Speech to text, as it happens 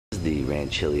the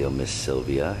Rancilio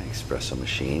Silvia Espresso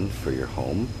machine for your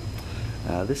home.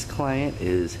 This client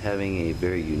is having a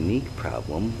very unique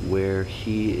problem where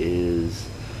he is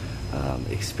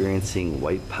experiencing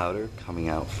white powder coming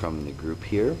out from the group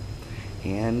here,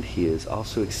 and he is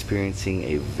also experiencing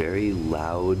a very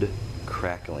loud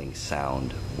crackling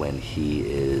sound when he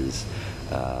is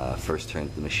first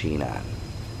turns the machine on.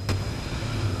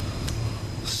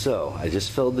 So I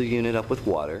just filled the unit up with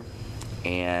water,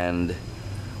 and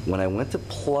when I went to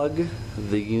plug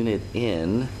the unit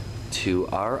in to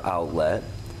our outlet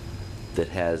that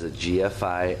has a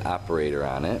GFI operator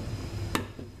on it,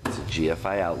 it's a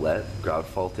GFI outlet, ground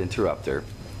fault interrupter.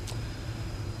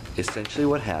 Essentially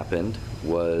what happened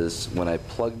was when I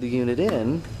plugged the unit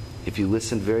in, if you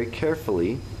listen very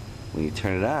carefully, when you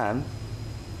turn it on,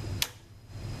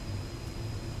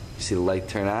 you see the light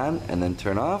turn on and then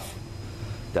turn off.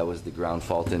 That was the ground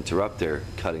fault interrupter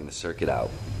cutting the circuit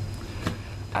out.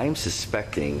 I am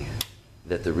suspecting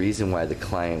that the reason why the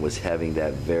client was having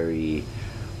that very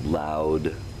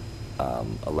loud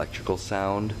electrical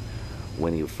sound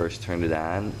when you first turned it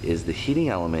on is the heating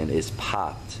element is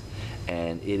popped,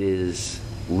 and it is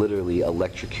literally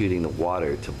electrocuting the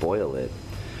water to boil it.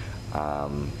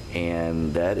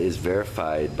 And that is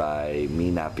verified by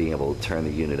me not being able to turn the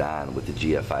unit on with the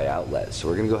GFI outlet. So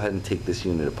we're going to go ahead and take this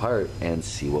unit apart and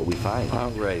see what we find.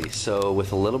 Alrighty, so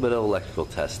with a little bit of electrical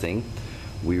testing,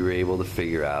 we were able to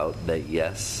figure out that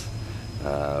yes,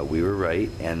 we were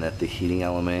right, and that the heating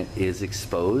element is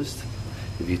exposed.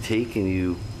 If you take and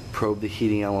you probe the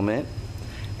heating element,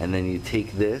 and then you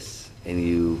take this and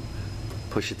you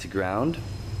push it to ground,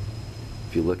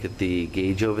 if you look at the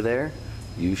gauge over there,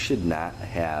 you should not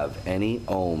have any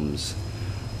ohms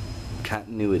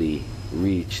continuity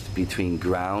reached between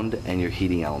ground and your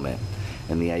heating element.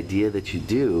 And the idea that you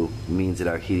do means that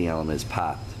our heating element is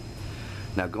popped.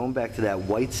 Now going back to that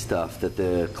white stuff that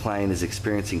the client is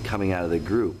experiencing coming out of the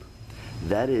group,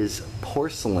 that is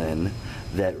porcelain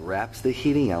that wraps the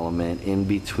heating element in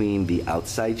between the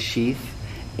outside sheath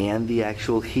and the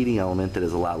actual heating element that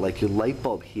is a lot like your light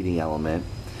bulb heating element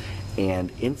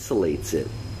and insulates it.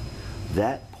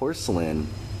 That porcelain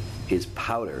is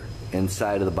powder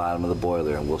inside of the bottom of the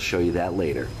boiler, and we'll show you that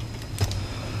later.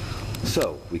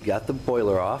 So we got the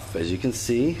boiler off, as you can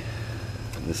see.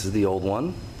 This is the old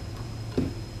one.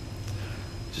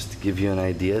 Just to give you an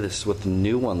idea, this is what the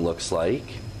new one looks like.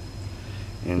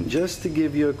 And just to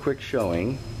give you a quick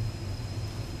showing,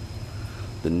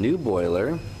 the new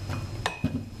boiler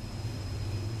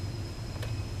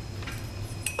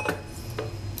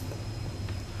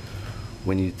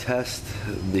when you test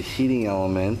the heating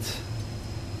element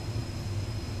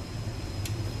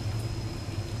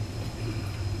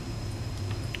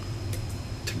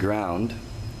to ground,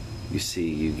 you see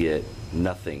you get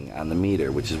nothing on the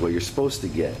meter, which is what you're supposed to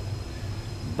get.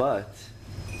 But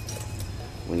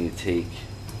when you take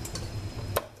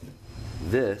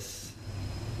this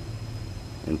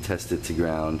and test it to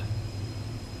ground,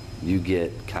 you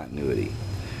get continuity,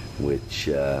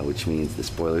 which means this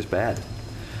boiler's bad.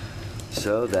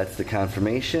 So that's the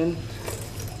confirmation.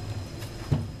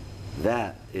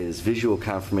 That is visual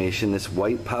confirmation. This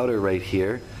white powder right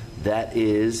here, that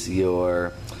is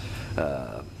your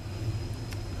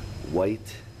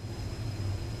white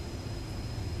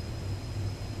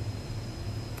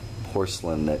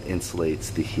porcelain that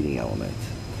insulates the heating element.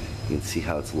 You can see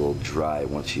how it's a little dry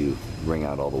once you wring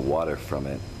out all the water from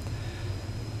it.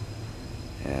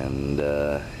 And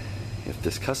if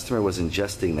this customer was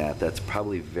ingesting that, that's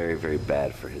probably very, very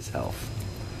bad for his health.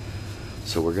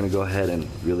 So we're going to go ahead and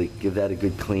really give that a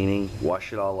good cleaning,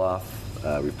 wash it all off,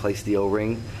 replace the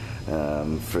O-ring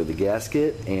for the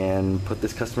gasket, and put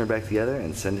this customer back together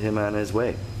and send him on his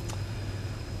way.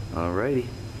 Alrighty.